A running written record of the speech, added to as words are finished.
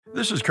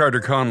This is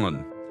Carter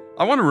Conlon.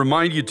 I want to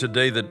remind you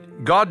today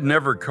that God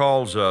never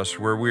calls us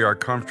where we are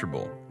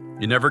comfortable.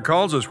 He never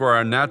calls us where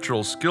our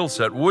natural skill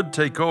set would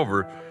take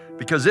over,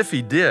 because if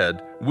He did,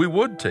 we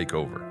would take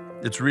over.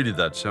 It's really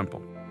that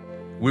simple.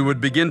 We would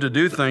begin to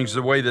do things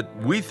the way that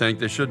we think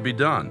they should be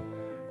done.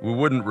 We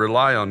wouldn't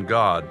rely on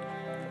God,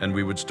 and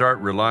we would start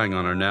relying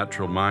on our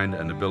natural mind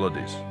and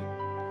abilities.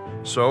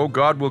 So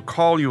God will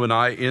call you and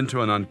I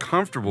into an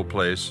uncomfortable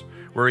place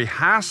where He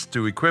has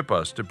to equip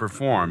us to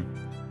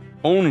perform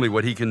only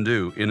what He can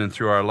do in and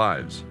through our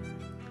lives.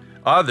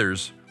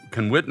 Others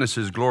can witness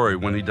His glory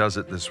when He does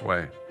it this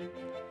way.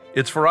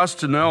 It's for us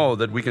to know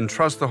that we can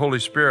trust the Holy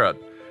Spirit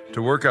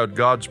to work out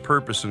God's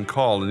purpose and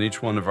call in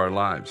each one of our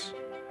lives.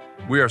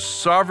 We are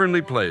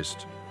sovereignly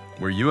placed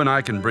where you and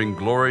I can bring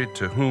glory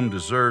to whom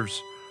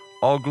deserves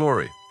all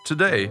glory.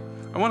 Today,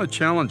 I want to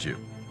challenge you.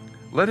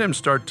 Let Him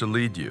start to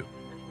lead you.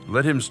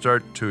 Let Him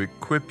start to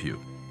equip you.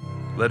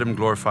 Let Him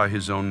glorify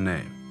His own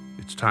name.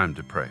 It's time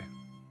to pray.